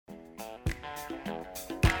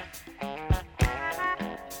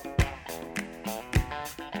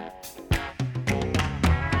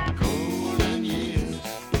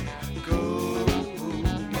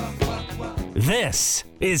This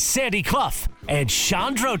is Sandy Clough and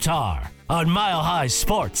Chandrotar on Mile High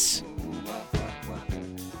Sports.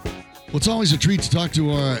 Well, it's always a treat to talk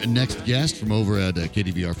to our next guest from over at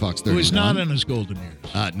KDVR Fox 31. Who is not in his golden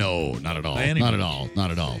years. No, not at all.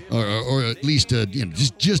 Not at all. Or at least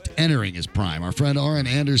just entering his prime. Our friend Arran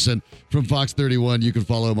Andersen from Fox 31. You can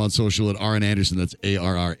follow him on social at Arran Andersen. That's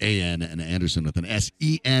ARRAN and Andersen with an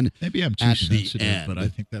SEN. Maybe I'm too sensitive, but I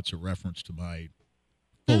think that's a reference to my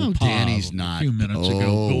faux pas Danny's not. A few minutes ago.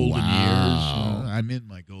 Golden years. I'm in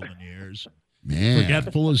my golden years. Man.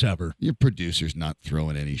 Forgetful as ever. Your producer's not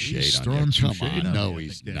throwing any shade he's on throwing you. some Come shade on. on No, me.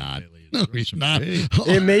 he's not. No, he's not.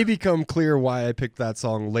 It may become clear why I picked that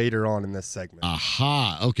song later on in this segment.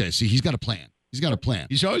 Aha. Okay, see, he's got a plan. He's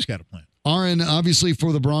always got a plan. Arran, obviously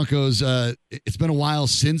for the Broncos, it's been a while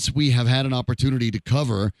since we have had an opportunity to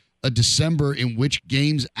cover a December in which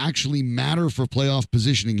games actually matter for playoff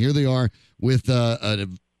positioning. Here they are with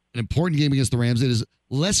an important game against the Rams. It is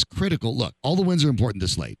less critical. Look, all the wins are important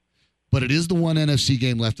this late, but it is the one NFC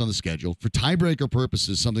game left on the schedule. For tiebreaker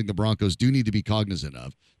purposes, something the Broncos do need to be cognizant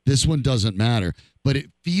of. This one doesn't matter, but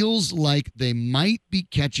it feels like they might be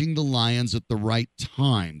catching the Lions at the right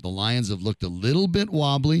time. The Lions have looked a little bit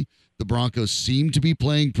wobbly. The Broncos seem to be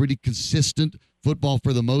playing pretty consistent football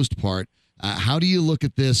for the most part. How do you look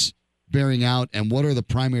at this bearing out, and what are the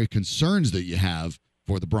primary concerns that you have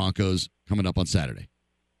for the Broncos coming up on Saturday?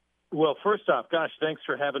 Well, first off, gosh, thanks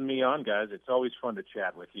for having me on, guys. It's always fun to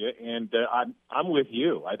chat with you, and I'm with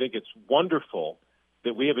you. I think it's wonderful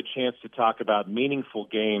that we have a chance to talk about meaningful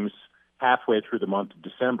games halfway through the month of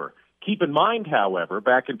December. Keep in mind, however,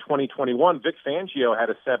 back in 2021, Vic Fangio had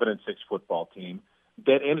a 7-6 football team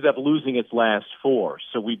that ended up losing its last 4.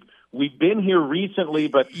 So we've been here recently,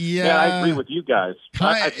 but I agree with you guys.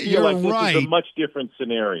 I feel like this is a much different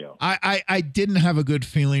scenario. I didn't have a good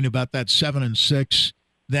feeling about that 7-6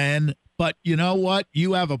 then, but you know what?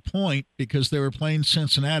 You have a point because they were playing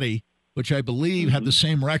Cincinnati, which I believe had the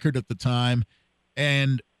same record at the time,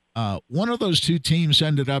 and one of those two teams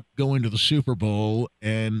ended up going to the Super Bowl,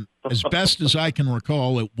 and as best as I can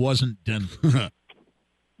recall, it wasn't Denver.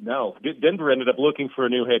 No, Denver ended up looking for a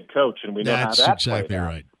new head coach, and we know how that played out. That's exactly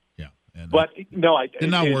right. Yeah, and but no, did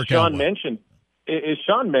not work Sean out well. As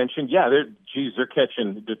Sean mentioned, they're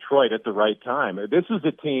catching Detroit at the right time. This is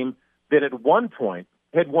a team that at one point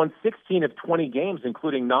had won 16 of 20 games,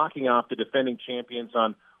 including knocking off the defending champions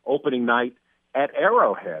on opening night at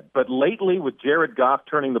Arrowhead. But lately, with Jared Goff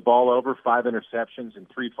turning the ball over, 5 interceptions and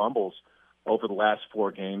 3 fumbles over the last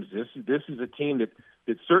 4 games, this is a team that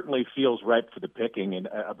certainly feels ripe for the picking, and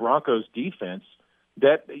a Broncos defense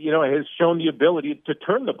that has shown the ability to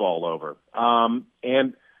turn the ball over.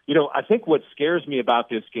 I think what scares me about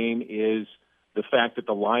this game is the fact that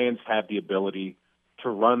the Lions have the ability to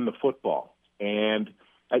run the football, and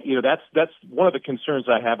that's one of the concerns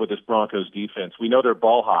I have with this Broncos defense. We know they're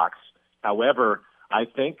ball hawks. However, I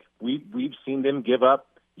think we've seen them give up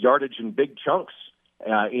yardage in big chunks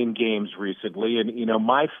in games recently, and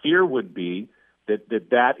my fear would be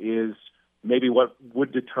that is maybe what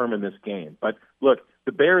would determine this game. But look,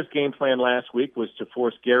 the Bears' game plan last week was to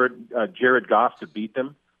force Jared Goff to beat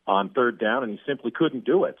them on third down, and he simply couldn't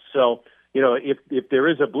do it. So, if there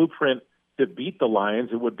is a blueprint to beat the Lions,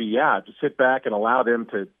 it would be, to sit back and allow them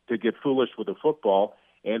to get foolish with the football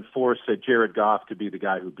and force Jared Goff to be the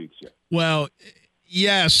guy who beats you. Well,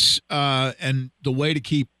 yes, and the way to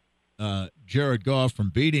keep Jared Goff from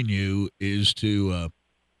beating you is to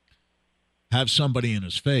have somebody in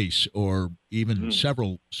his face, or even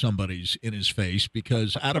several somebodies in his face,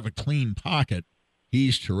 because out of a clean pocket,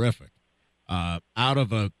 he's terrific. Out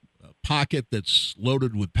of a pocket that's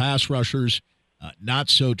loaded with pass rushers, not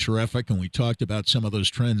so terrific. And we talked about some of those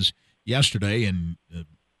trends yesterday, and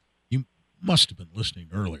you must have been listening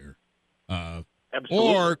earlier. Absolutely.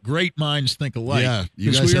 Or great minds think alike. Yeah,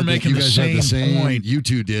 because we were making the same point you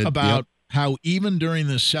two did about how even during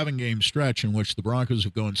this 7-game stretch in which the Broncos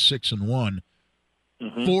have gone 6-1,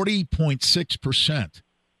 40.6%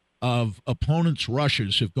 of opponents'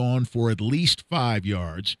 rushes have gone for at least 5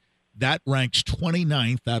 yards. That ranks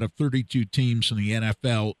 29th out of 32 teams in the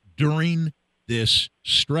NFL during this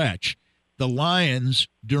stretch. The Lions,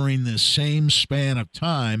 during this same span of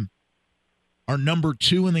time, are number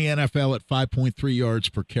 2 in the NFL at 5.3 yards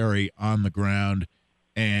per carry on the ground.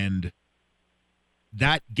 And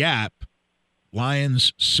that gap,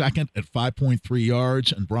 Lions second at 5.3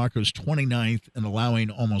 yards, and Broncos 29th in allowing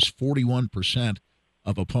almost 41%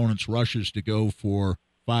 of opponents' rushes to go for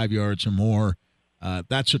 5 yards or more.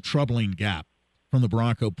 That's a troubling gap from the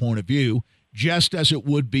Bronco point of view, just as it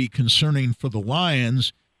would be concerning for the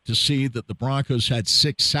Lions to see that the Broncos had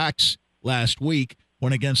 6 sacks last week,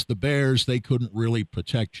 when against the Bears, they couldn't really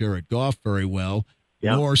protect Jared Goff very well,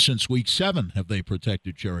 nor since Week 7 have they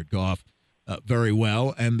protected Jared Goff very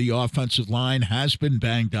well. And the offensive line has been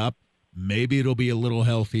banged up. Maybe it'll be a little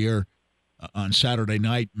healthier on Saturday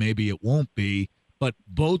night. Maybe it won't be. But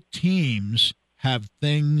both teams have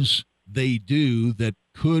things they do that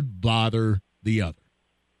could bother the other.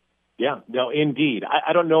 Yeah, no, indeed.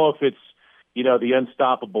 I don't know if it's, the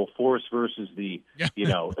unstoppable force versus the,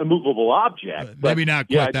 immovable object. Maybe not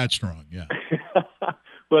quite that strong, yeah.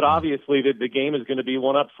 But obviously the game is going to be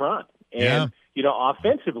one up front. And,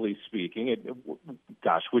 offensively speaking,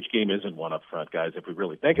 which game isn't one up front, guys, if we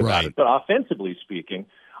really think about it. But offensively speaking,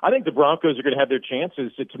 I think the Broncos are going to have their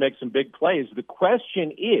chances to make some big plays. The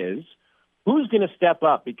question is, who's going to step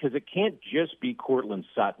up? Because it can't just be Courtland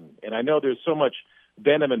Sutton. And I know there's so much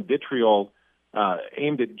venom and vitriol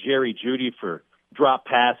aimed at Jerry Jeudy for drop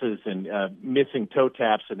passes and missing toe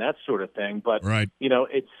taps and that sort of thing. But,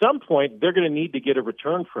 at some point, they're going to need to get a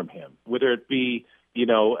return from him, whether it be,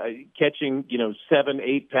 catching,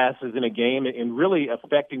 7-8 passes in a game and really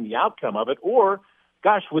affecting the outcome of it, or,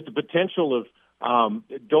 with the potential of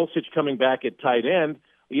Dulcich coming back at tight end,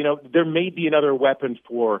 there may be another weapon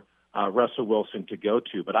for Russell Wilson to go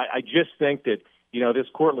to. But I just think that, this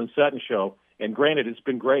Courtland Sutton show, and granted, it's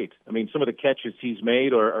been great. I mean, some of the catches he's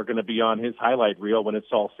made are going to be on his highlight reel when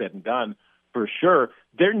it's all said and done, for sure.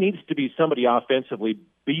 There needs to be somebody offensively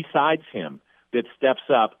besides him that steps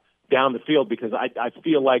up down the field, because I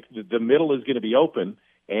feel like the middle is going to be open.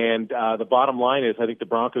 And the bottom line is I think the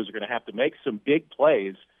Broncos are going to have to make some big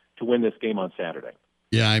plays to win this game on Saturday.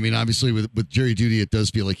 Yeah, I mean, obviously with Jerry Jeudy, it does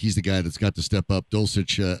feel like he's the guy that's got to step up.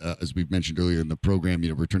 Dulcich, as we've mentioned earlier in the program,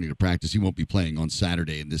 returning to practice, he won't be playing on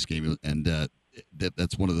Saturday in this game, and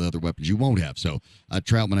that's one of the other weapons you won't have. So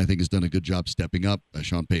Troutman, I think, has done a good job stepping up.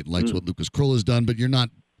 Sean Payton likes what Lucas Krull has done, but you're not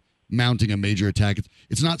mounting a major attack.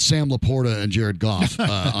 It's not Sam Laporta and Jared Goff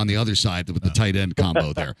on the other side with the tight end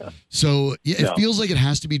combo there. So yeah, it feels like it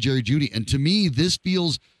has to be Jerry Jeudy, and to me, this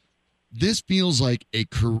feels like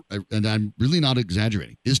and I'm really not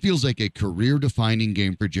exaggerating, this feels like a career-defining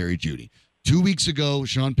game for Jerry Jeudy. 2 weeks ago,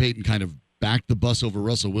 Sean Payton kind of backed the bus over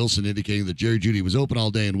Russell Wilson, indicating that Jerry Jeudy was open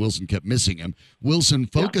all day and Wilson kept missing him. Wilson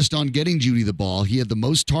focused on getting Jeudy the ball. He had the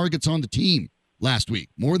most targets on the team last week,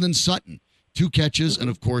 more than Sutton. 2 catches, and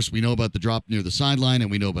of course, we know about the drop near the sideline,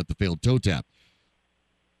 and we know about the failed toe tap.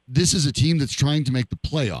 This is a team that's trying to make the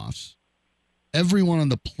playoffs. Everyone on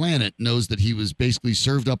the planet knows that he was basically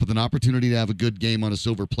served up with an opportunity to have a good game on a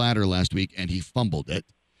silver platter last week, and he fumbled it.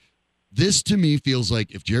 This, to me, feels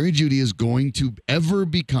like if Jerry Jeudy is going to ever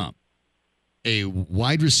become a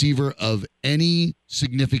wide receiver of any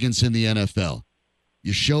significance in the NFL,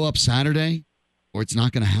 you show up Saturday, or it's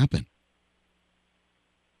not going to happen.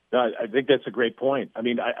 I think that's a great point. I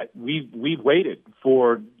mean, we've waited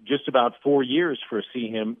for just about 4 years to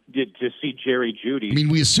see Jerry Jeudy. I mean,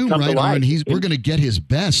 we assume, right, Arran, we're going to get his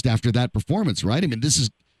best after that performance, right? I mean, this is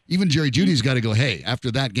even Jerry Judy's got to go, hey,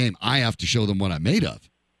 after that game, I have to show them what I'm made of.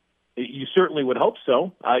 You certainly would hope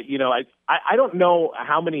so. I don't know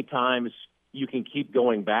how many times you can keep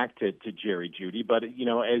going back to Jerry Jeudy, but, as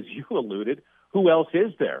you alluded, who else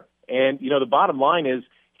is there? And, the bottom line is,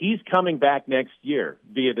 he's coming back next year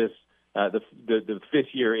via this the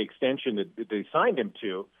fifth-year extension that they signed him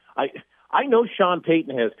to. I know Sean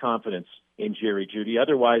Payton has confidence in Jerry Jeudy.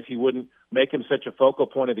 Otherwise, he wouldn't make him such a focal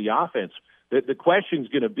point of the offense. The question's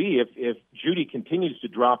going to be if Jeudy continues to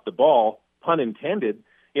drop the ball, pun intended.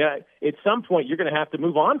 At some point you're going to have to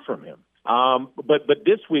move on from him. But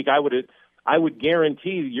this week I would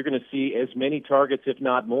guarantee you're going to see as many targets, if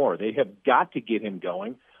not more. They have got to get him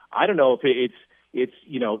going. I don't know if it's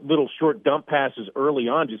little short dump passes early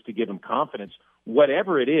on just to give him confidence.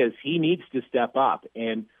 Whatever it is, he needs to step up.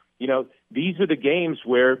 And, these are the games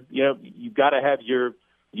where, you've got to have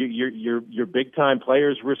your big time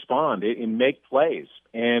players respond and make plays.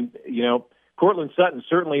 And, Courtland Sutton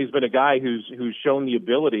certainly has been a guy who's shown the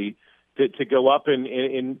ability to go up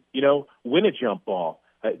and win a jump ball.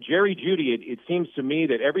 Jerry Jeudy, it seems to me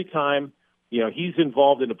that every time, he's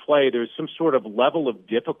involved in a play, there's some sort of level of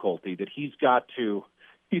difficulty that he's got to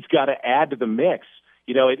add to the mix.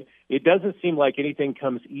 It doesn't seem like anything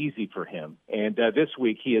comes easy for him. And this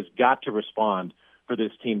week he has got to respond for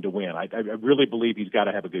this team to win. I really believe he's got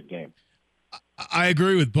to have a good game. I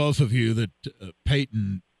agree with both of you that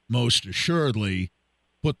Peyton most assuredly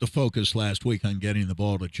put the focus last week on getting the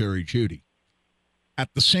ball to Jerry Jeudy.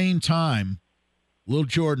 At the same time, Lil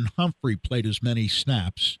Jordan Humphrey played as many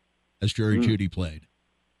snaps as Jerry Jeudy played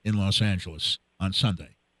in Los Angeles on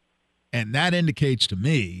Sunday. And that indicates to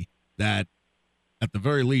me that, at the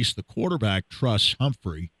very least, the quarterback trusts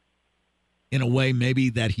Humphrey in a way maybe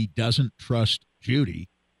that he doesn't trust Jeudy.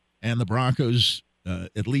 And the Broncos,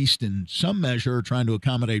 at least in some measure, are trying to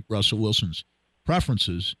accommodate Russell Wilson's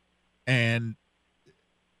preferences. And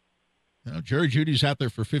Jerry Jeudy's out there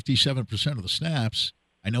for 57% of the snaps.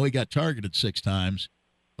 I know he got targeted 6 times,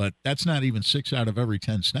 but that's not even 6 out of every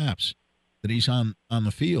 10 snaps that he's on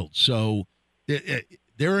the field. So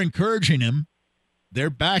they're encouraging him,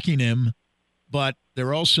 they're backing him, but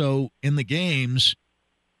they're also in the games,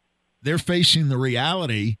 they're facing the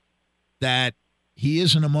reality that he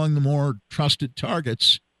isn't among the more trusted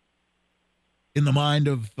targets in the mind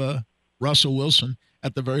of Russell Wilson,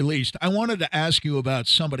 at the very least. I wanted to ask you about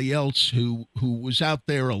somebody else who was out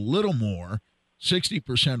there a little more,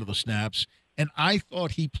 60% of the snaps, and I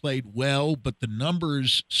thought he played well, but the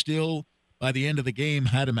numbers still, by the end of the game,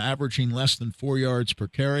 had him averaging less than 4 yards per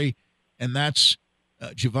carry, and that's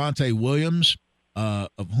Javonte Williams,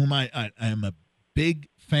 of whom I am a big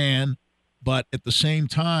fan, but at the same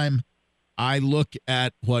time, I look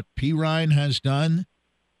at what Perine has done,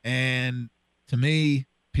 and to me,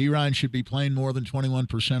 Perine should be playing more than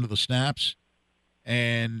 21% of the snaps.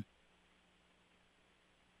 And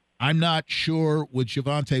I'm not sure with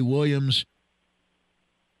Javonte Williams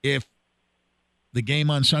if the game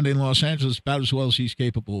on Sunday in Los Angeles is about as well as he's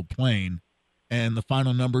capable of playing. And the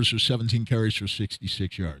final numbers are 17 carries for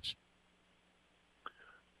 66 yards.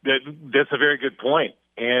 That's a very good point.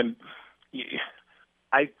 And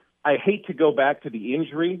I hate to go back to the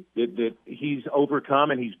injury that he's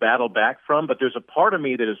overcome and he's battled back from, but there's a part of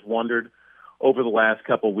me that has wondered over the last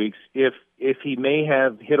couple of weeks if he may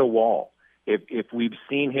have hit a wall, if we've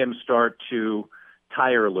seen him start to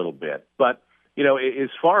tire a little bit. But, as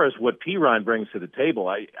far as what Perine brings to the table,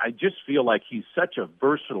 I just feel like he's such a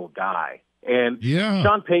versatile guy. And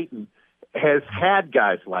Sean Payton has had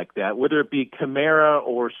guys like that, whether it be Kamara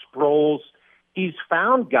or Sproles. He's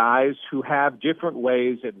found guys who have different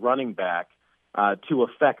ways at running back to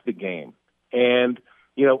affect the game. And,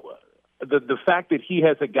 the fact that he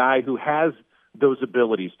has a guy who has those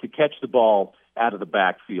abilities to catch the ball out of the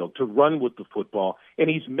backfield, to run with the football, and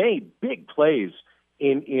he's made big plays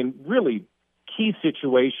in really key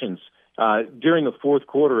situations during the fourth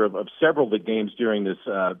quarter of several of the games during this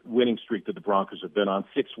winning streak that the Broncos have been on,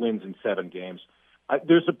 6 wins in 7 games.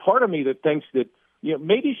 There's a part of me that thinks that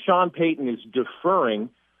maybe Sean Payton is deferring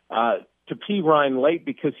to Perine late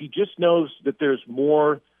because he just knows that there's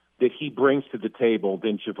more that he brings to the table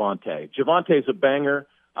than Javonte. Javonte's a banger.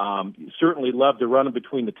 Certainly love to run him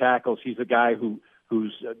between the tackles. He's a guy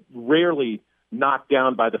who's rarely knocked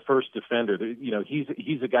down by the first defender.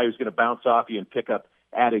 He's a guy who's going to bounce off you and pick up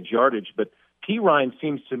added yardage. But Perine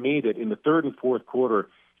seems to me that in the third and fourth quarter,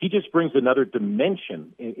 he just brings another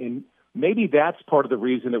dimension in maybe that's part of the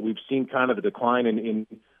reason that we've seen kind of a decline in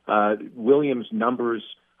Williams' numbers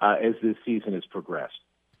as this season has progressed.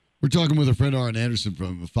 We're talking with a friend, Arran Andersen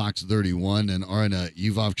from Fox 31. And Arran,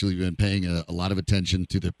 you've actually been paying a lot of attention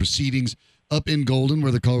to the proceedings up in Golden,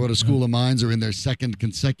 where the Colorado School of Mines are in their second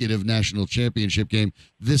consecutive national championship game,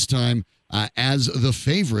 this time as the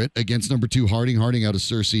favorite against number 2 Harding out of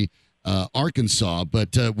Searcy, Arkansas.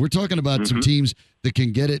 But we're talking about some teams that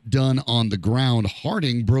can get it done on the ground.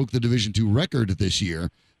 Harding broke the Division II record this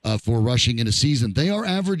year for rushing in a season. They are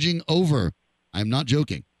averaging over, I'm not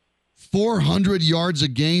joking, 400 yards a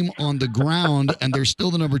game on the ground, and they're still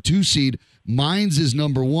the number 2 seed. Mines is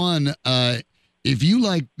number 1. If you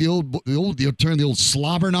like the old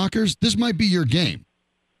slobber knockers, this might be your game.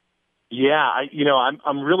 Yeah,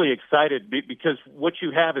 I'm really excited because what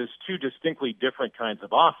you have is 2 distinctly different kinds of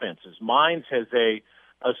offenses. Mines has a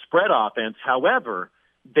spread offense. However,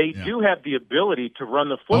 they do have the ability to run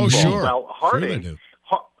the football. Oh, sure. While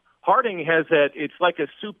Harding has it's like a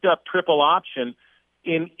souped up triple option.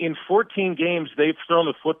 In 14 games, they've thrown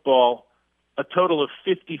the football a total of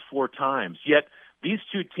 54 times. Yet these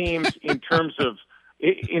 2 teams, in terms of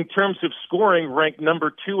scoring, rank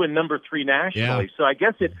number 2 and number 3 nationally. Yeah. So I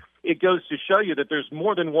guess it goes to show you that there's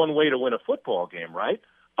more than one way to win a football game, right?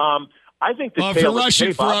 I think if you're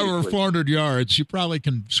rushing for over 400 yards, you probably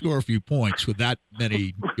can score a few points with that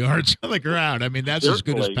many yards on the ground. I mean, that's as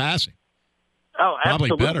good as passing. Oh, probably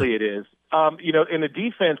absolutely better. It is. And the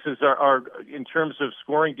defenses are in terms of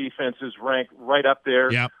scoring defenses, rank right up there,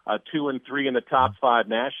 2 and 3 in the top 5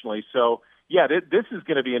 nationally. So, yeah, this is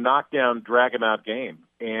going to be a knockdown, drag-em-out game.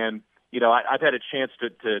 And, I've had a chance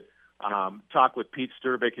to talk with Pete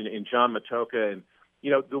Sturbick and John Matocha. And,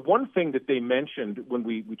 the one thing that they mentioned when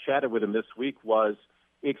we chatted with them this week was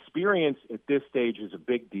experience at this stage is a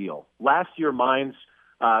big deal. Last year, Mines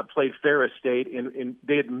played Ferris State, and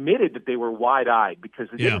they admitted that they were wide-eyed because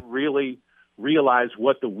they didn't really realize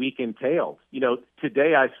what the week entailed.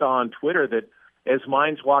 Today I saw on Twitter that as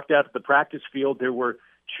Mines walked out to the practice field, there were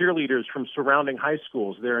cheerleaders from surrounding high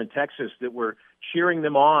schools there in Texas that were cheering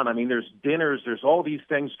them on. I mean, there's dinners, there's all these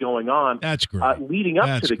things going on. That's great. Leading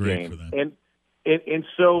up to the game. And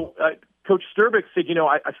so Coach Sturbick said,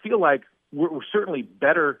 I feel like we're certainly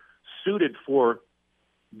better suited for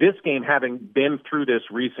this game, having been through this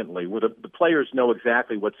recently, where the players know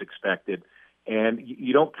exactly what's expected, and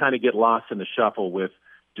you don't kind of get lost in the shuffle with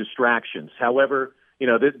distractions. However,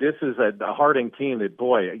 this is a Harding team that,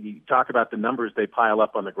 boy, you talk about the numbers they pile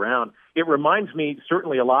up on the ground. It reminds me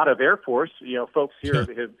certainly a lot of Air Force. Folks here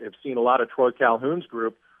have seen a lot of Troy Calhoun's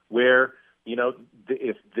group where,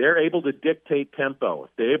 if they're able to dictate tempo, if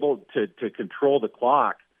they're able to control the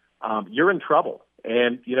clock, you're in trouble.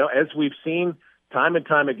 And, as we've seen time and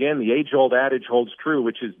time again, the age-old adage holds true,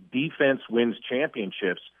 which is defense wins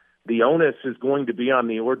championships. The onus is going to be on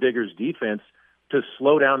the Orediggers defense to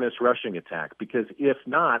slow down this rushing attack, because if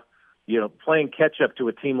not, playing catch-up to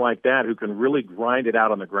a team like that who can really grind it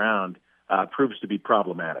out on the ground proves to be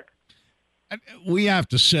problematic. We have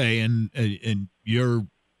to say, and you're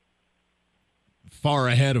far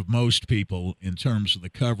ahead of most people in terms of the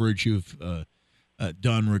coverage you've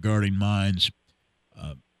done regarding Mines,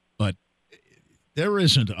 but there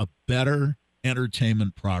isn't a better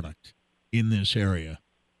entertainment product in this area,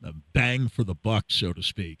 a bang for the buck, so to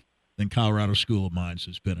speak, than Colorado School of Mines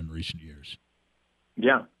has been in recent years.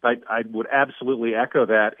 Yeah, I would absolutely echo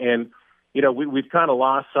that. And, we've kind of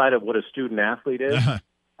lost sight of what a student athlete is.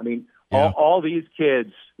 I mean, all these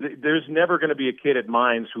kids, there's never going to be a kid at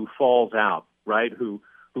Mines who falls out, right, who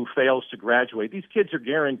fails to graduate. These kids are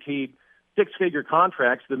guaranteed six-figure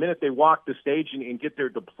contracts the minute they walk the stage and get their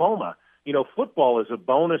diploma. Football is a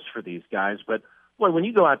bonus for these guys. But, boy, when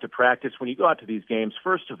you go out to practice, when you go out to these games,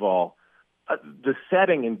 first of all, the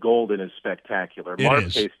setting in Golden is spectacular.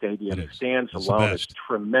 Marquez Stadium stands alone. It's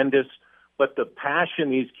tremendous. But the passion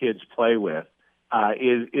these kids play with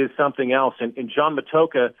is something else. And John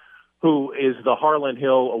Matocha, who is the Harlan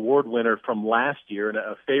Hill Award winner from last year and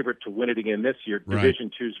a favorite to win it again this year,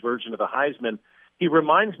 Division II's version of the Heisman, he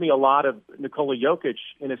reminds me a lot of Nikola Jokic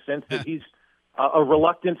in a sense that he's a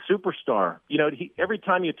reluctant superstar. Every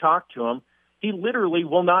time you talk to him, he literally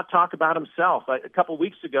will not talk about himself. A couple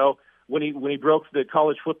weeks ago, when he broke the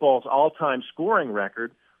college football's all-time scoring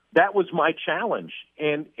record, that was my challenge.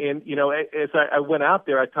 And as I went out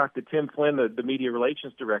there, I talked to Tim Flynn, the media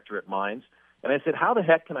relations director at Mines, and I said, how the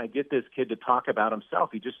heck can I get this kid to talk about himself?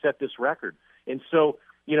 He just set this record. And so,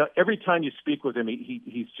 every time you speak with him,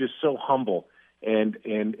 he's just so humble and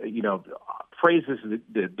praises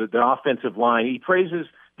the offensive line. He praises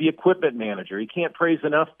the equipment manager. He can't praise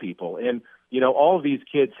enough people. And, all of these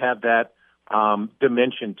kids have that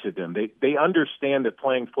dimension to them. They understand that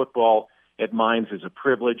playing football at Mines is a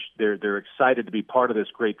privilege. They're excited to be part of this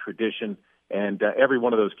great tradition. And every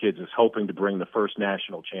one of those kids is hoping to bring the first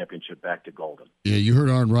national championship back to Golden. Yeah, you heard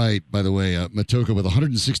Arn right, by the way. Matocha with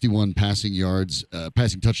 161 passing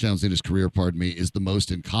touchdowns in his career, is the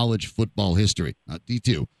most in college football history. Not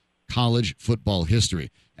D2, college football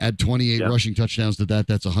history. Add 28 rushing touchdowns to that.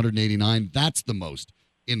 That's 189. That's the most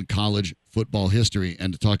in college football history.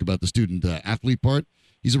 And to talk about the student athlete part,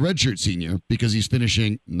 he's a redshirt senior because he's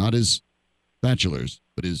finishing not his bachelor's,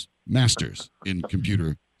 but his master's in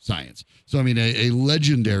computer science. So, I mean, a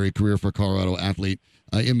legendary career for a Colorado athlete.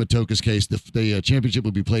 In Matocha's case, the championship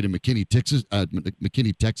will be played in McKinney,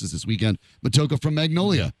 Texas this weekend. Matocha from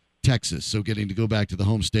Magnolia, Texas. So getting to go back to the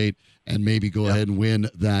home state and maybe go ahead and win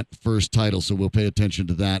that first title. So we'll pay attention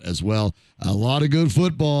to that as well. A lot of good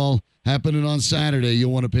football happening on Saturday.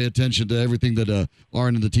 You'll want to pay attention to everything that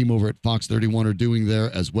Arran and the team over at Fox 31 are doing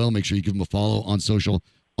there as well. Make sure you give them a follow on social.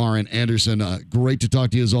 Arran Andersen, great to talk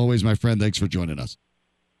to you as always, my friend. Thanks for joining us.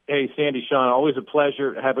 Hey, Sandy, Sean, always a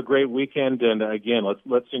pleasure. Have a great weekend, and again,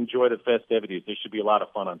 let's enjoy the festivities. This should be a lot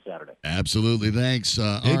of fun on Saturday. Absolutely, thanks,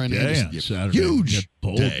 Arran Andersen. Saturday. Huge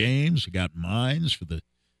bowl games. We got Mines for the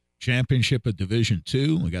championship of Division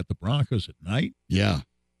II. We got the Broncos at night. Yeah,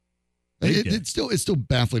 it's still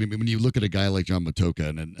baffling to me when you look at a guy like John Matocha,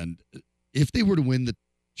 and if they were to win the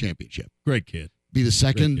championship, great kid, be the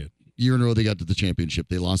second year in a row they got to the championship.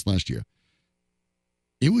 They lost last year.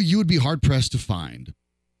 You would be hard pressed to find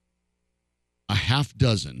a half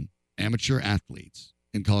dozen amateur athletes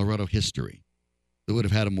in Colorado history that would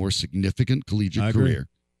have had a more significant collegiate career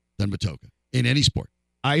than Matocha in any sport.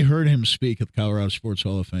 I heard him speak at the Colorado Sports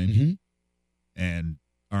Hall of Fame, and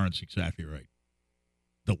Arn's exactly right.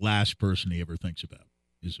 The last person he ever thinks about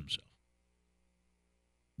is himself.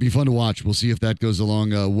 Be fun to watch. We'll see if that goes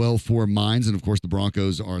along well for Mines, and of course the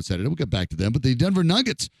Broncos are on Saturday. We'll get back to them, but the Denver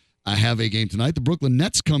Nuggets have a game tonight. The Brooklyn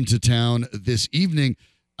Nets come to town this evening.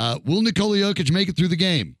 Will Nikola Jokic make it through the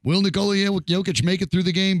game? Will Nikola Jokic make it through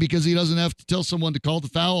the game because he doesn't have to tell someone to call the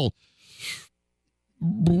foul?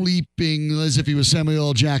 Bleeping as if he was Samuel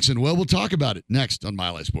L. Jackson. Well, we'll talk about it next on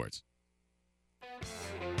Mile High Sports.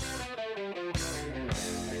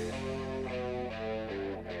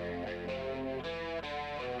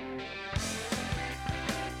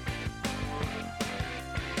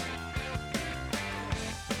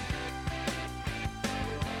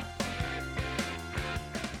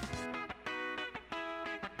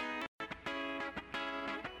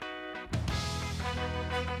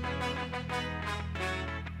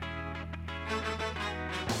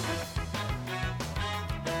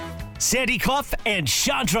 Sandy Clough and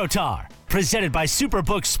Chandrotar, presented by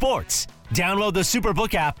Superbook Sports. Download the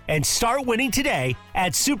Superbook app and start winning today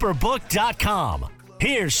at superbook.com.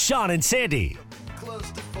 Here's Sean and Sandy.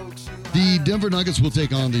 The Denver Nuggets will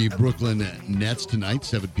take on the Brooklyn Nets tonight,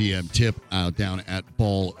 7 p.m. tip out down at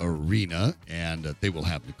Ball Arena, and they will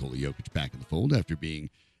have Nikola Jokic back in the fold after being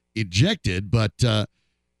ejected. But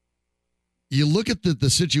you look at the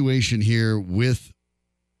situation here with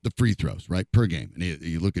the free throws, right, per game. And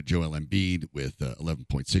you look at Joel Embiid with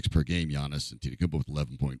 11.6 per game, Giannis Antetokounmpo with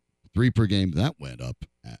 11.3 per game. That went up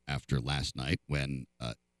after last night when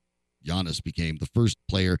Giannis became the first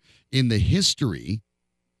player in the history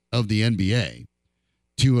of the NBA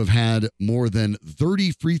to have had more than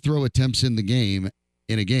 30 free throw attempts in a game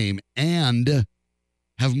and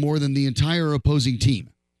have more than the entire opposing team.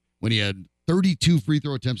 When he had 32 free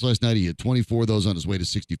throw attempts last night, he had 24 of those on his way to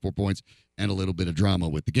 64 points and a little bit of drama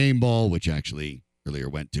with the game ball, which actually earlier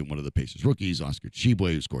went to one of the Pacers rookies, Oscar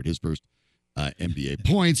Tshiebwe, who scored his first NBA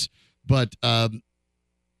points. But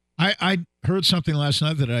I heard something last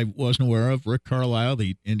night that I wasn't aware of. Rick Carlisle,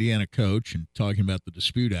 the Indiana coach, and talking about the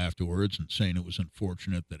dispute afterwards and saying it was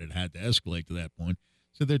unfortunate that it had to escalate to that point.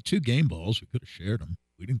 So there are two game balls. We could have shared them.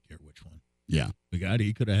 We didn't care which one. Yeah.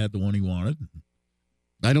 He could have had the one he wanted.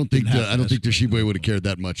 I don't think Tshiebwe would have cared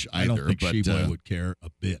that much either. I don't think Tshiebwe would care a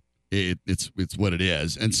bit. It's what it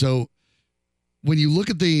is. And so when you look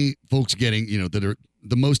at the folks getting, that are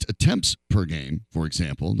the most attempts per game, for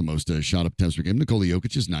example, the most shot up attempts per game, Nikola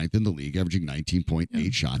Jokic is ninth in the league, averaging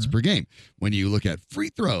 19.8 shots per game. When you look at free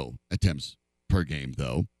throw attempts per game,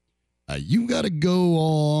 though, you got to go a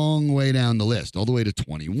long way down the list, all the way to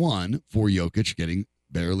 21 for Jokic, getting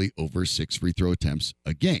barely over 6 free throw attempts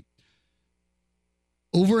a game.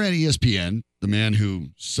 Over at ESPN, the man who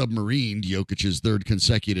submarined Jokic's third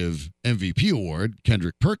consecutive MVP award,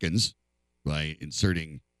 Kendrick Perkins, by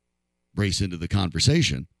inserting race into the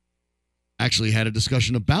conversation, actually had a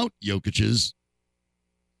discussion about Jokic's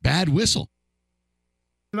bad whistle.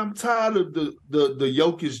 And I'm tired of the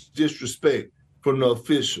Jokic disrespect from the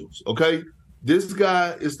officials, okay? This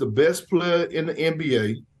guy is the best player in the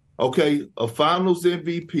NBA, okay? A finals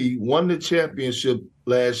MVP, won the championship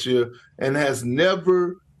last year, and has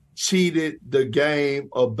never cheated the game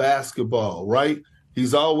of basketball, right?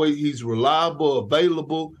 He's reliable,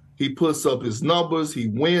 available. He puts up his numbers. He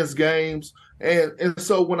wins games. And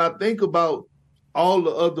so when I think about all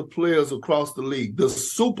the other players across the league, the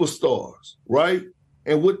superstars, right?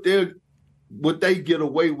 And what they get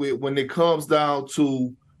away with when it comes down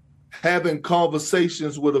to having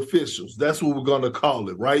conversations with officials. That's what we're going to call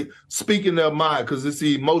it, right? Speaking their mind, because it's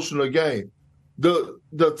the emotional game.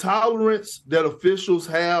 The tolerance that officials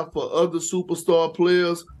have for other superstar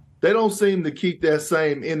players, they don't seem to keep that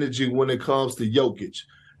same energy when it comes to Jokic,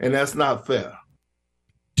 and that's not fair.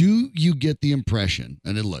 Do you get the impression,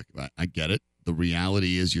 and then look, I get it, the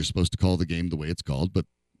reality is you're supposed to call the game the way it's called, but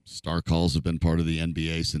star calls have been part of the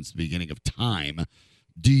NBA since the beginning of time.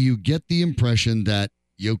 Do you get the impression that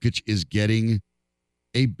Jokic is getting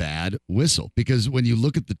a bad whistle? Because when you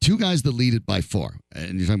look at the two guys that lead it by far,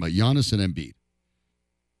 and you're talking about Giannis and Embiid,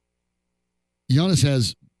 Giannis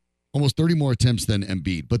has almost 30 more attempts than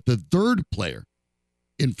Embiid, but the third player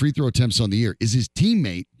in free throw attempts on the year is his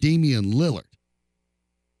teammate, Damian Lillard.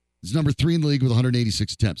 He's number 3 in the league with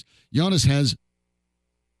 186 attempts. Giannis has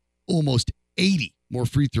almost 80 more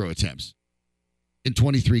free throw attempts in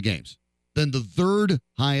 23 games than the third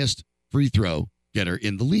highest free throw getter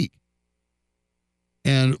in the league.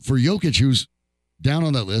 And for Jokic, who's down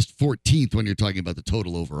on that list, 14th when you're talking about the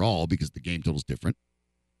total overall because the game total is different,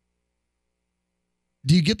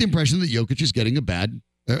 do you get the impression that Jokic is getting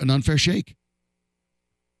an unfair shake?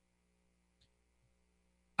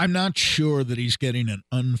 I'm not sure that he's getting an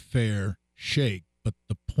unfair shake, but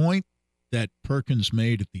the point that Perkins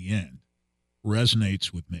made at the end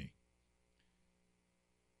resonates with me.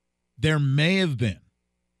 There may have been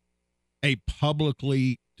a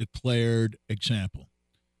publicly declared example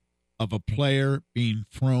of a player being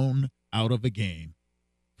thrown out of a game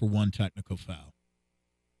for one technical foul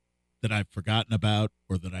that I've forgotten about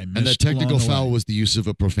or that I missed. And that technical along the foul way. was the use of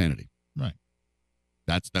a profanity. Right.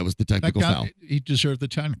 That was the technical foul. He deserved the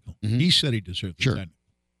technical. Mhm. He said he deserved the Sure. technical.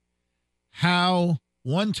 How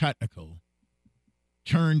one technical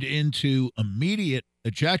turned into immediate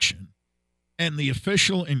ejection, and the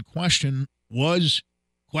official in question was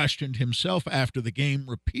questioned himself after the game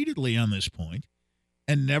repeatedly on this point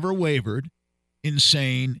and never wavered in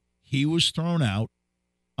saying he was thrown out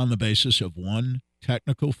on the basis of one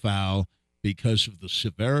technical foul because of the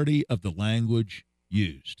severity of the language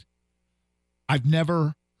used. I've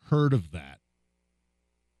never heard of that,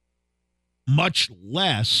 much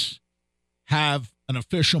less have an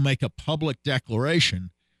official make a public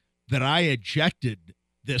declaration that I ejected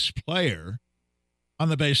this player on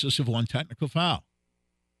the basis of one technical foul.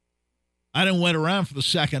 I didn't wait around for the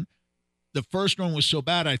second. The first one was so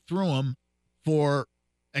bad I threw him for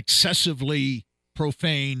excessively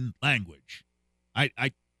profane language.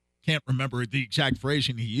 I can't remember the exact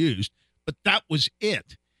phrasing he used, but that was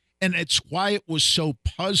it. And it's why it was so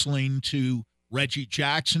puzzling to Reggie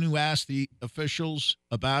Jackson, who asked the officials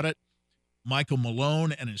about it, Michael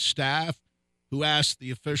Malone and his staff, who asked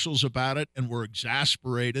the officials about it and were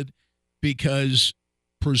exasperated because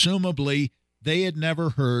presumably they had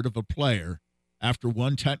never heard of a player after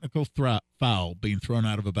one technical foul being thrown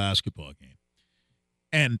out of a basketball game.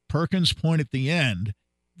 And Perkins' point at the end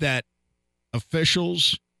that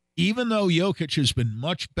officials, even though Jokic has been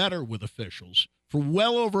much better with officials for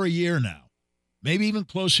well over a year now, maybe even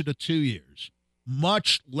closer to 2 years,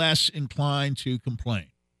 much less inclined to complain.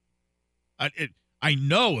 I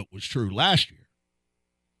know it was true last year.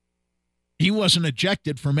 He wasn't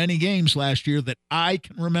ejected from any games last year that I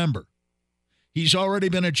can remember. He's already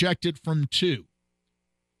been ejected from 2.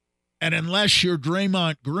 And unless you're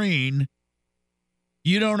Draymond Green,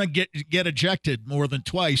 you don't get ejected more than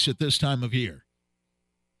twice at this time of year.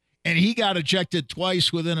 And he got ejected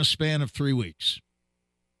twice within a span of 3 weeks.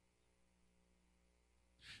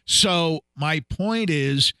 So my point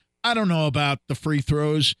is, I don't know about the free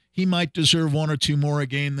throws. He might deserve 1 or 2 more a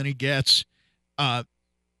game than he gets. I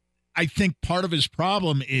think part of his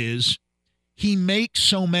problem is he makes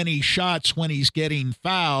so many shots when he's getting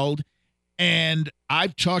fouled. And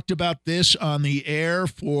I've talked about this on the air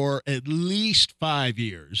for at least 5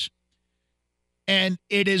 years. And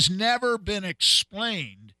it has never been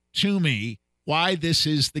explained to me why this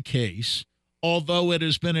is the case, although it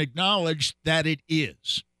has been acknowledged that it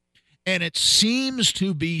is. And it seems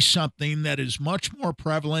to be something that is much more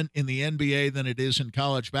prevalent in the NBA than it is in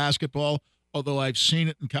college basketball, although I've seen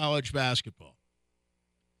it in college basketball.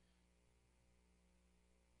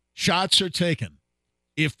 Shots are taken.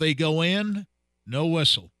 If they go in, no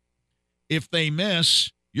whistle. If they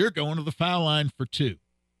miss, you're going to the foul line for 2.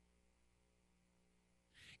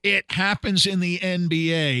 It happens in the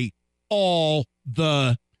NBA all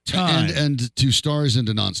the time. And to stars and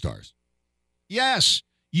to non-stars. Yes.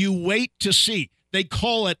 You wait to see. They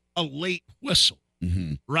call it a late whistle,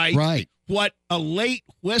 right? Right. What a late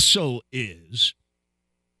whistle is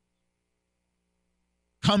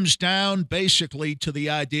comes down basically to the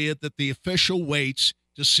idea that the official waits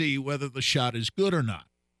to see whether the shot is good or not.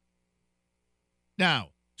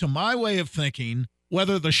 Now, to my way of thinking,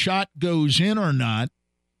 whether the shot goes in or not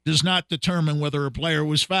does not determine whether a player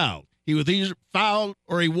was fouled. He was either fouled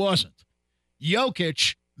or he wasn't.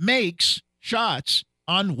 Jokic makes shots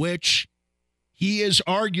on which he is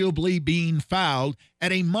arguably being fouled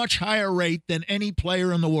at a much higher rate than any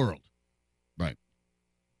player in the world. Right.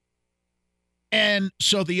 And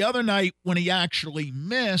so the other night when he actually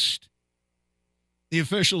missed, the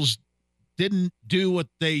officials didn't do what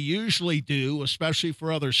they usually do, especially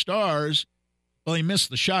for other stars. Well, he missed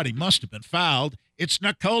the shot. He must have been fouled. It's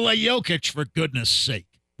Nikola Jokic, for goodness sake.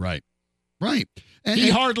 Right. Right. And he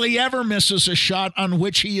hardly ever misses a shot on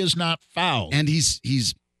which he is not fouled. And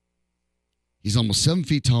he's almost 7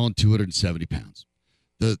 feet tall and 270 pounds.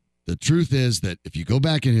 The truth is that if you go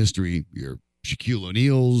back in history, your Shaquille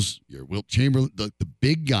O'Neal's, your Wilt Chamberlain, the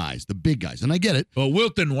big guys, and I get it. Well,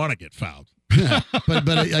 Wilt didn't want to get fouled. but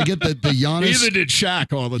I get that the Giannis. Neither did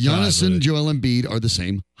Shaq all the time. Giannis and Joel Embiid are the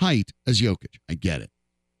same height as Jokic. I get it.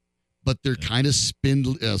 But they're kind of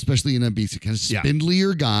spindly, especially in Embiid, kind of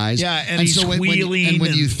spindlier guys. Yeah, and he's so when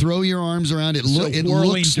you throw your arms around, it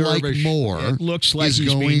looks like more. It looks like is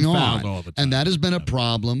he's going being on, fouled all the time. And that has been a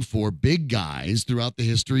problem for big guys throughout the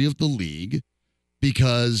history of the league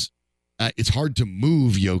because it's hard to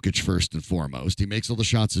move Jokic first and foremost. He makes all the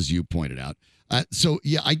shots, as you pointed out. So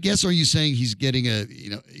yeah, I guess are you saying he's getting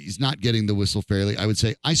he's not getting the whistle fairly? I would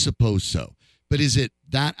say I suppose so. But is it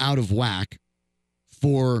that out of whack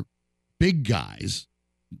for big guys?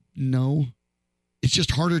 No. It's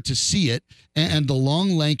just harder to see it. And the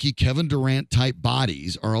long, lanky Kevin Durant type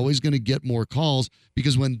bodies are always going to get more calls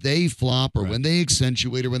because when they flop or when they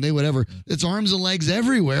accentuate or when they whatever, it's arms and legs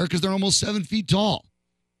everywhere because they're almost 7 feet tall.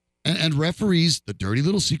 And referees, the dirty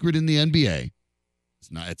little secret in the NBA,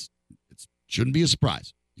 it shouldn't be a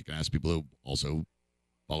surprise. You can ask people who also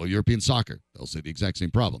follow European soccer. They'll say the exact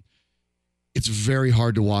same problem. It's very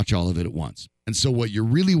hard to watch all of it at once. And so what you're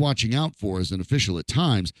really watching out for as an official at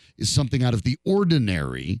times is something out of the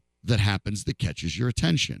ordinary that happens that catches your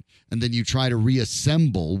attention. And then you try to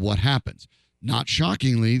reassemble what happens. Not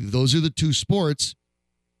shockingly, those are the two sports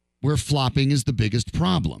where flopping is the biggest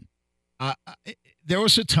problem. There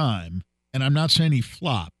was a time, and I'm not saying he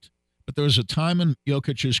flopped, but there was a time in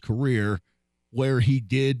Jokic's career where he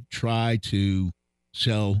did try to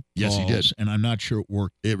sell Yes, balls, he did. and I'm not sure it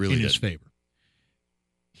worked It really in his favor.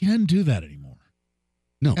 He doesn't do that anymore.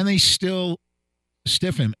 No. And they still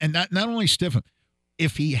stiff him. And not only stiff him,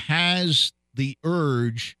 if he has the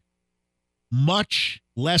urge, much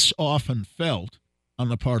less often felt on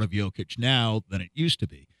the part of Jokic now than it used to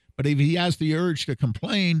be. But if he has the urge to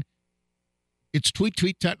complain, it's tweet,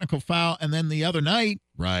 technical foul, and then the other night,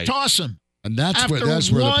 toss him. And that's where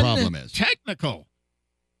the problem is. Technical.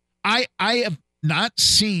 I have not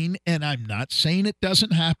seen, and I'm not saying it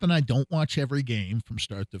doesn't happen. I don't watch every game from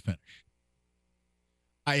start to finish.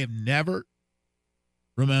 I have never,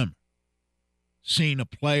 seen a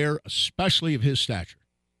player, especially of his stature,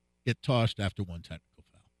 get tossed after one technical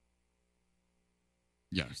foul.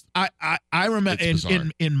 Yes. I remember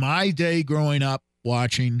in my day growing up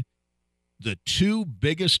watching, the two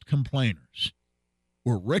biggest complainers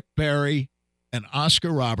were Rick Barry and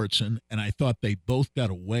Oscar Robertson, and I thought they both got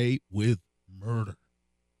away with murder.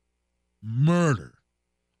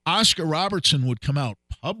 Oscar Robertson would come out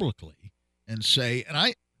publicly and say, and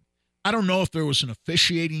I don't know if there was an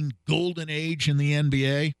officiating golden age in the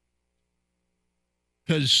NBA,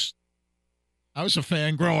 because I was a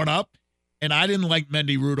fan growing up, and I didn't like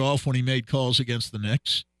Mendy Rudolph when he made calls against the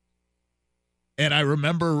Knicks. And I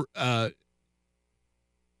remember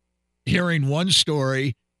hearing one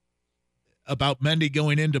story about Mendy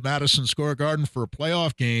going into Madison Square Garden for a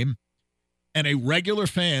playoff game, and a regular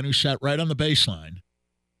fan who sat right on the baseline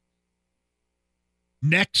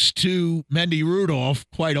next to Mendy Rudolph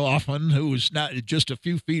quite often, who was not just a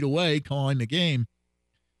few feet away calling the game,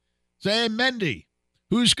 say, "Hey, Mendy,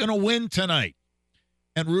 who's going to win tonight?"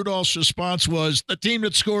 And Rudolph's response was, "The team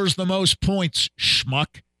that scores the most points,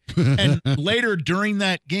 schmuck." And later during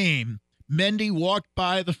that game, Mendy walked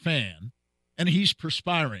by the fan, and he's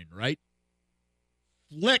perspiring, right?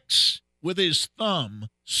 Flicks with his thumb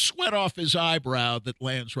sweat off his eyebrow that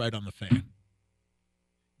lands right on the fan.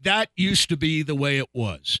 That used to be the way it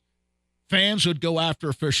was. Fans would go after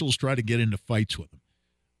officials, try to get into fights with them.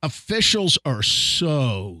 Officials are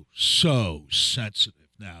so sensitive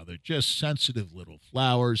now. They're just sensitive little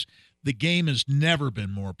flowers. The game has never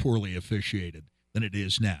been more poorly officiated than it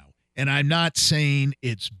is now. And I'm not saying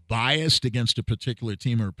it's biased against a particular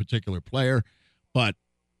team or a particular player, but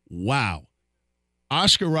wow.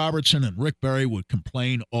 Oscar Robertson and Rick Barry would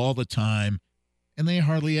complain all the time, and they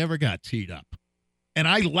hardly ever got teed up. And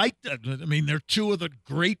I like that. I mean, they're two of the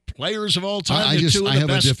great players of all time. They're two of the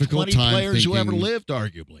best 20 players who ever lived,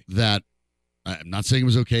 arguably. That I'm not saying it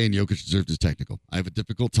was okay and Jokic deserved his technical. I have a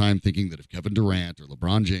difficult time thinking that if Kevin Durant or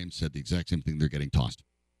LeBron James said the exact same thing, they're getting tossed.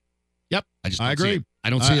 Yep. I agree. I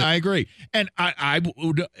don't see it. I agree. And I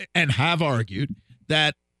would and have argued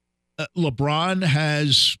that LeBron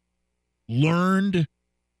has learned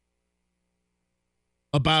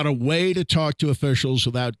about a way to talk to officials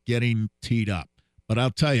without getting teed up. But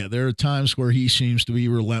I'll tell you, there are times where he seems to be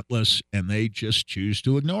relentless, and they just choose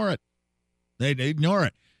to ignore it. They ignore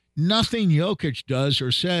it. Nothing Jokic does or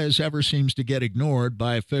says ever seems to get ignored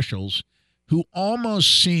by officials who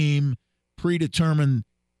almost seem predetermined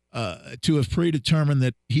to have predetermined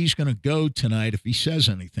that he's going to go tonight if he says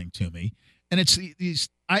anything to me. And it's these.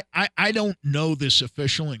 I don't know this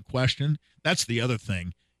official in question. That's the other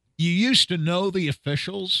thing. You used to know the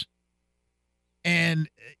officials. And,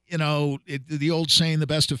 you know, the old saying, the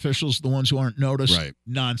best officials are the ones who aren't noticed. Right.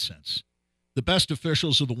 Nonsense. The best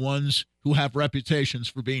officials are the ones who have reputations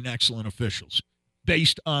for being excellent officials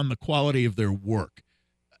based on the quality of their work.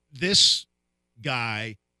 This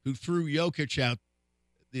guy who threw Jokic out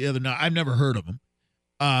the other night, I've never heard of him.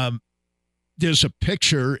 There's a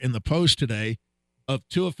picture in the Post today of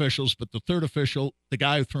two officials, but the third official, the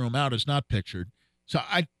guy who threw him out, is not pictured. So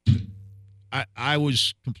I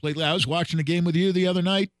was watching a game with you the other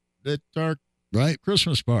night at our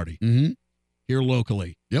Christmas party. Mm-hmm. here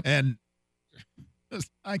locally. Yep. And it's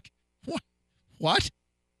like, what?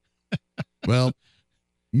 Well,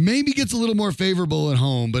 maybe gets a little more favorable at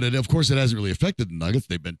home, but of course it hasn't really affected the Nuggets.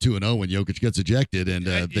 They've been 2-0 when Jokic gets ejected, and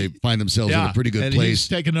they find themselves in a pretty good and place. He's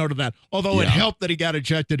taken note of that. Although it helped that he got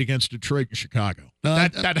ejected against Detroit and Chicago.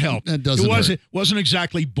 That helped. That doesn't hurt. Wasn't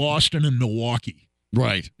exactly Boston and Milwaukee.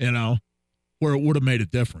 Right. Where it would have made a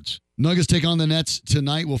difference. Nuggets take on the Nets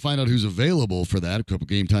tonight. We'll find out who's available for that. A couple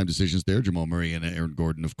game time decisions there. Jamal Murray and Aaron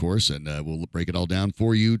Gordon, of course, and we'll break it all down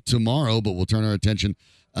for you tomorrow, but we'll turn our attention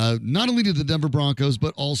not only to the Denver Broncos,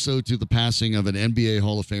 but also to the passing of an NBA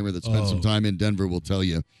Hall of Famer that spent some time in Denver. We'll tell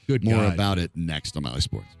you more about it next on Mile High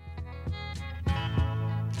Sports.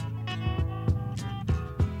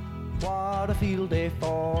 What a field day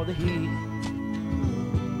for the Heat.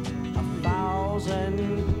 1,000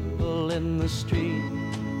 people in the street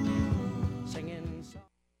singing songs.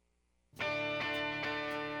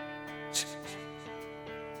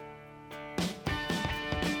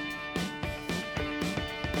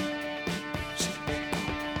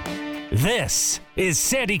 This is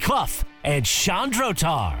Sandy Clough and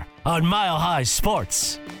Chandrotar on Mile High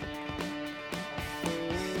Sports.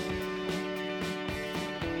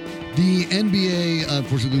 The NBA,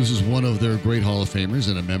 unfortunately, loses one of their great Hall of Famers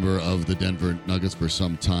and a member of the Denver Nuggets for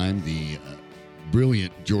some time. The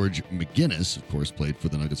brilliant George McGinnis, of course, played for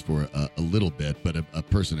the Nuggets for a little bit, but a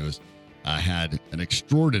person who has had an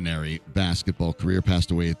extraordinary basketball career, passed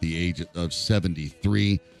away at the age of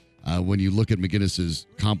 73. When you look at McGinnis's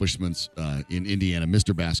accomplishments in Indiana,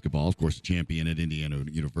 Mr. Basketball, of course, champion at Indiana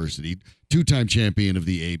University, two-time champion of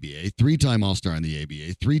the ABA, three-time All-Star in the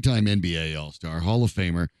ABA, three-time NBA All-Star, Hall of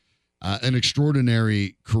Famer, an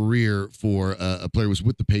extraordinary career for a player who was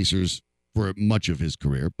with the Pacers for much of his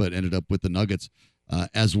career, but ended up with the Nuggets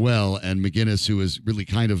as well. And McGinnis, who is really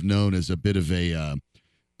kind of known as a bit of a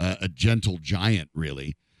gentle giant,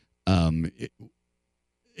 really.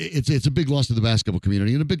 It's a big loss to the basketball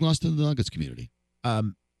community and a big loss to the Nuggets community. I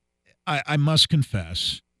must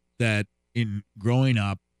confess that in growing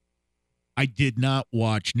up, I did not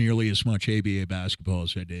watch nearly as much ABA basketball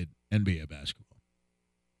as I did NBA basketball.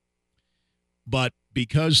 But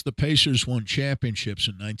because the Pacers won championships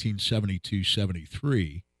in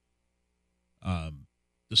 1972-73,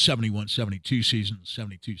 the 71-72 season, the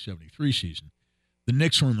 72-73 season, the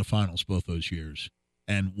Knicks were in the finals both those years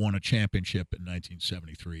and won a championship in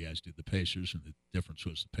 1973, as did the Pacers. And the difference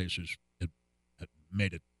was the Pacers had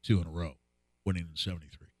made it two in a row, winning in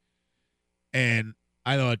 73. And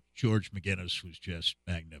I thought George McGinnis was just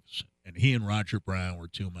magnificent. And he and Roger Brown were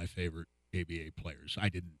two of my favorite ABA players. I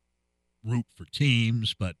didn't root for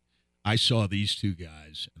teams, but I saw these two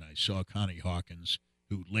guys, and I saw Connie Hawkins,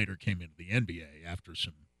 who later came into the NBA after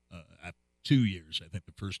some 2 years, I think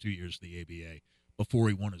the first 2 years of the ABA, before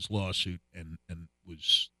he won his lawsuit and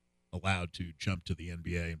was allowed to jump to the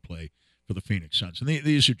NBA and play for the Phoenix Suns. And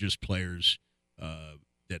these are just players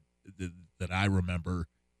that I remember,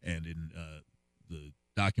 and in the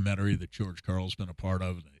documentary that George Carl's been a part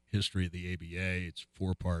of, the history of the ABA, it's a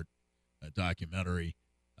 4-part documentary.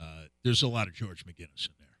 There's a lot of George McGinnis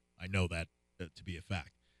in there. I know that to be a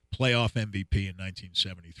fact. Playoff MVP in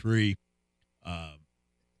 1973.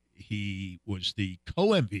 He was the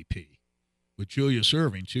co-MVP with Julius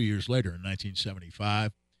Erving 2 years later in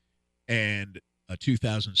 1975, and a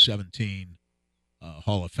 2017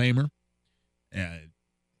 Hall of Famer, and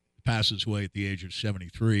passes away at the age of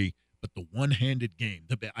 73. But the one-handed game,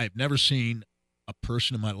 I've never seen a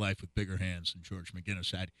person in my life with bigger hands than George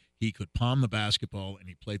McGinnis had. He could palm the basketball, and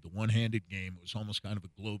he played the one-handed game. It was almost kind of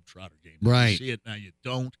a globetrotter game. Right. You see it, now you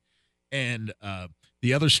don't. And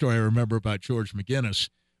the other story I remember about George McGinnis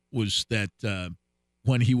was that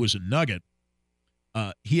when he was a Nugget,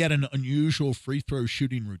 he had an unusual free throw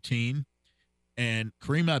shooting routine, and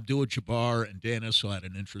Kareem Abdul-Jabbar and Dan Issel had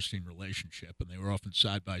an interesting relationship, and they were often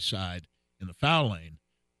side by side in the foul lane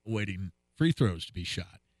awaiting free throws to be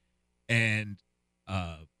shot. And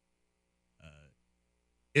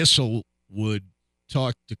Issel would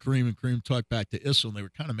talk to Kareem, and Kareem talked back to Issel, and they were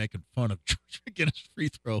kind of making fun of George McGinnis' free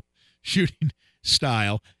throw shooting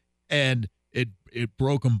style, and it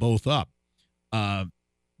broke them both up.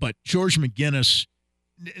 But George McGinnis,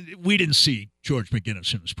 we didn't see George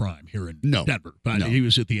McGinnis in his prime here in Denver, but he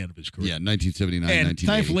was at the end of his career. Yeah, 1979, and 1980.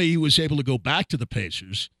 thankfully, he was able to go back to the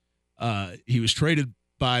Pacers. He was traded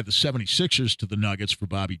by the 76ers to the Nuggets for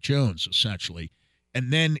Bobby Jones, essentially.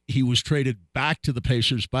 And then he was traded back to the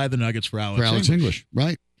Pacers by the Nuggets for Alex English.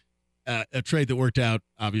 Right. A trade that worked out,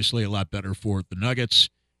 obviously, a lot better for the Nuggets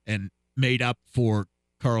and made up for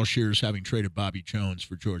Carl Shears having traded Bobby Jones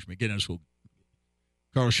for George McGinnis. Well,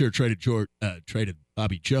 Carl Shear traded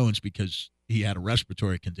Bobby Jones because he had a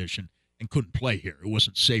respiratory condition and couldn't play here. It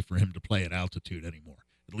wasn't safe for him to play at altitude anymore,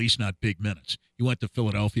 at least not big minutes. He went to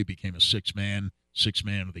Philadelphia, became a six-man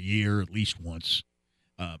of the year at least once.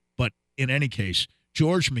 But in any case,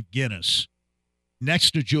 George McGinnis,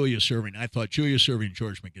 next to Julius Erving, I thought Julius Erving and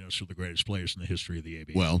George McGinnis were the greatest players in the history of the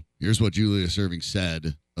ABA. Well, here's what Julius Erving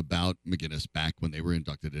said about McGinnis back when they were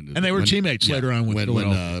inducted into and they were teammates later on with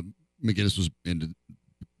Philadelphia. When McGinnis was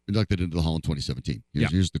inducted into the Hall in 2017.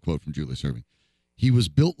 Here's the quote from Julius Erving. He was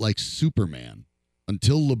built like Superman.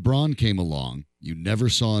 Until LeBron came along, you never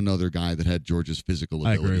saw another guy that had George's physical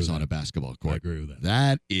abilities on a basketball court. I agree with that.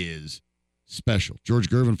 That is special. George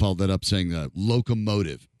Gervin followed that up saying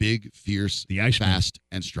locomotive, big, fierce, fast,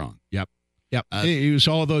 and strong. Yep. He was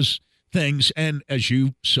all those things, and as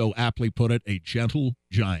you so aptly put it, a gentle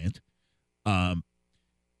giant.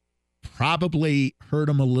 Probably hurt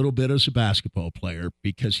him a little bit as a basketball player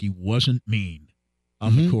because he wasn't mean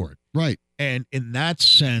on the court. Right. And in that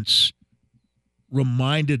sense,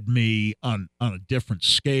 reminded me on a different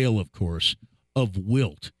scale, of course, of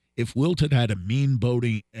Wilt. If Wilt had a mean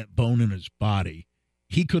bone in his body,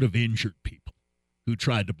 he could have injured people who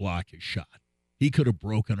tried to block his shot. He could have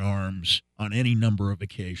broken arms on any number of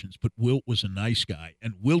occasions, but Wilt was a nice guy,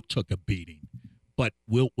 and Wilt took a beating, but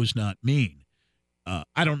Wilt was not mean.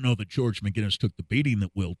 I don't know that George McGinnis took the beating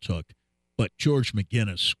that Wilt took, but George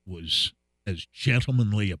McGinnis was as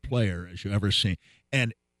gentlemanly a player as you ever seen,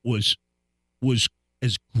 and was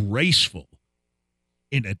as graceful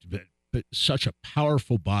in it. But such a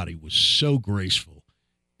powerful body, was so graceful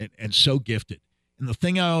and so gifted. And the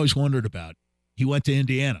thing I always wondered about, he went to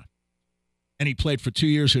Indiana, and he played for 2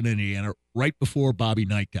 years in Indiana right before Bobby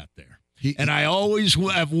Knight got there. And I always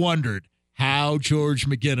have wondered how George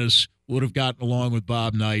McGinnis would have gotten along with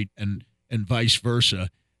Bob Knight and vice versa.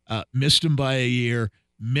 Missed him by a year,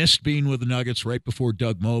 missed being with the Nuggets right before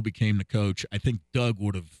Doug Moe became the coach. I think Doug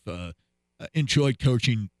would have enjoyed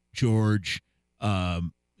coaching George,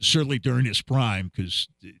 certainly during his prime, because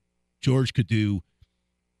George could do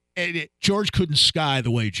 – George couldn't sky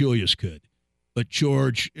the way Julius could, but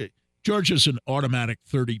George is an automatic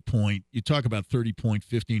 30-point – you talk about 30-point,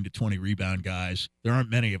 15 to 20 rebound guys. There aren't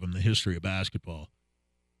many of them in the history of basketball.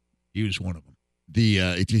 He was one of them.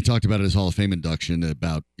 He talked about his Hall of Fame induction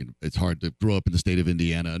about it's hard to grow up in the state of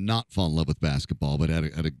Indiana and not fall in love with basketball, but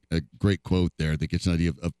had a great quote there that gets an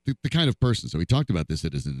idea of the kind of person. So he talked about this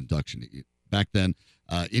at his induction. Back then,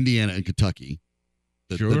 Indiana and Kentucky,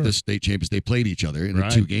 the state champions, they played each other in a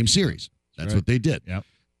 2-game series. That's what they did. Yep.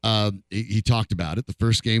 He talked about it. The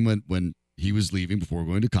first game when he was leaving before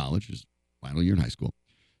going to college, his final year in high school,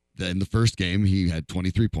 then the first game he had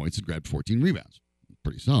 23 points and grabbed 14 rebounds.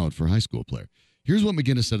 Pretty solid for a high school player. Here's what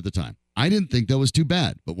McGinnis said at the time. I didn't think that was too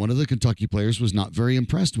bad, but one of the Kentucky players was not very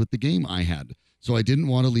impressed with the game I had, so I didn't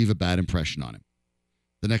want to leave a bad impression on him.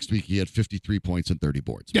 The next week, he had 53 points and 30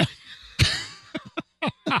 boards. Yeah.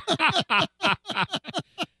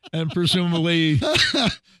 And presumably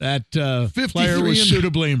that player was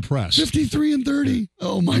suitably impressed. 53 and 30.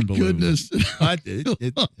 Oh, my goodness. And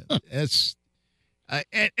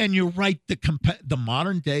you're right, the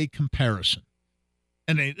modern-day comparison.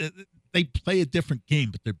 And they play a different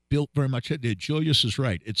game, but they're built very much. Julius is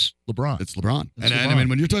right. It's LeBron. And I mean,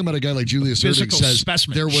 when you're talking about a guy like Julius Erving says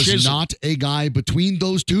specimen, there was not a guy between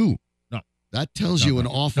those two. No. That tells you an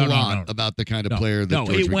awful lot about the kind of player that George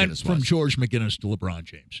McGinnis was. It went from George McGinnis to LeBron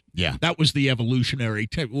James. Yeah. That was the evolutionary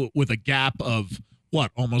with a gap of,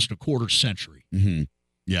 almost a quarter century. Mm-hmm.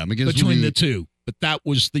 Yeah, McGinnis between the two. But that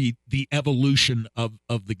was the evolution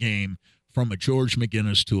of the game from a George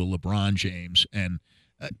McGinnis to a LeBron James. And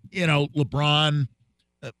LeBron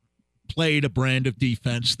played a brand of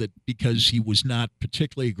defense that because he was not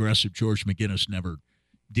particularly aggressive, George McGinnis never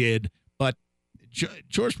did. But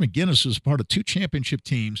George McGinnis was part of 2 championship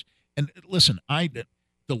teams. And listen, the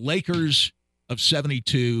Lakers of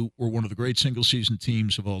 72 were one of the great single-season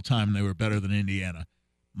teams of all time, and they were better than Indiana.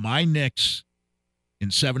 My Knicks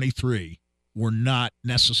in 73 were not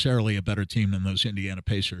necessarily a better team than those Indiana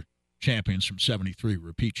Pacers champions from 73,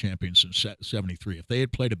 repeat champions in 73. If they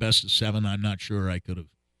had played a best of 7, I'm not sure I could have,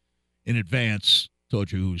 in advance,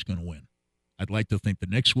 told you who was going to win. I'd like to think the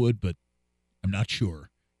Knicks would, but I'm not sure,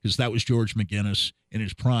 because that was George McGinnis in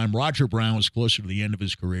his prime. Roger Brown was closer to the end of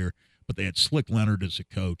his career, but they had Slick Leonard as a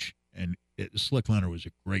coach, and Slick Leonard was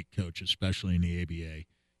a great coach, especially in the ABA.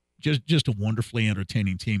 Just a wonderfully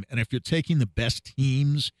entertaining team. And if you're taking the best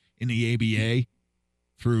teams in the ABA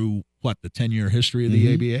through, the 10-year history of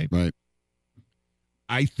the ABA? Right.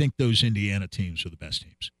 I think those Indiana teams are the best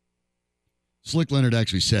teams. Slick Leonard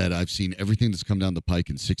actually said, I've seen everything that's come down the pike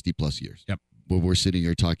in 60-plus years. Yep. where we're sitting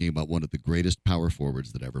here talking about one of the greatest power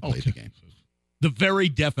forwards that ever played the game. The very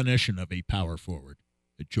definition of a power forward,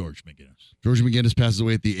 George McGinnis. George McGinnis passes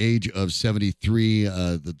away at the age of 73.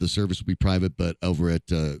 The service will be private, but over at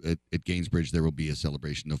Gainsbridge, there will be a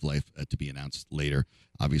celebration of life to be announced later.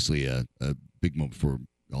 Obviously, a big moment for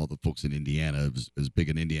all the folks in Indiana, as big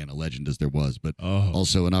an Indiana legend as there was, but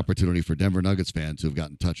also an opportunity for Denver Nuggets fans who have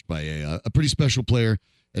gotten touched by a pretty special player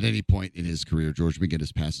at any point in his career. George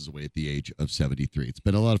McGinnis passes away at the age of 73. It's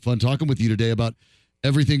been a lot of fun talking with you today about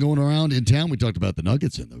everything going around in town. We talked about the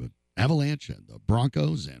Nuggets and the Avalanche and the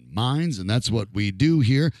Broncos and Mines, and that's what we do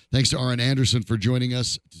here. Thanks to Arran Andersen for joining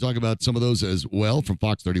us to talk about some of those as well from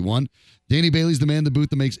Fox 31. Danny Bailey's the man in the booth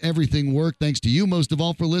that makes everything work. Thanks to you most of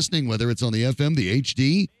all for listening, whether it's on the FM, the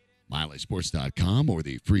HD, MileHighSports.com, or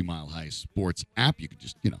the free Mile High Sports app. You can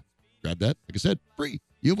just, grab that. Like I said, free.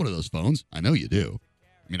 You have one of those phones. I know you do.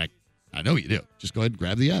 I know you do. Just go ahead and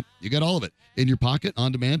grab the app. You got all of it in your pocket,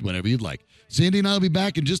 on demand, whenever you'd like. Sandy and I will be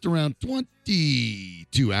back in just around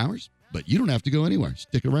 22 hours, but you don't have to go anywhere.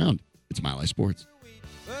 Stick around. It's Mile High Sports.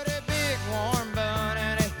 But a big one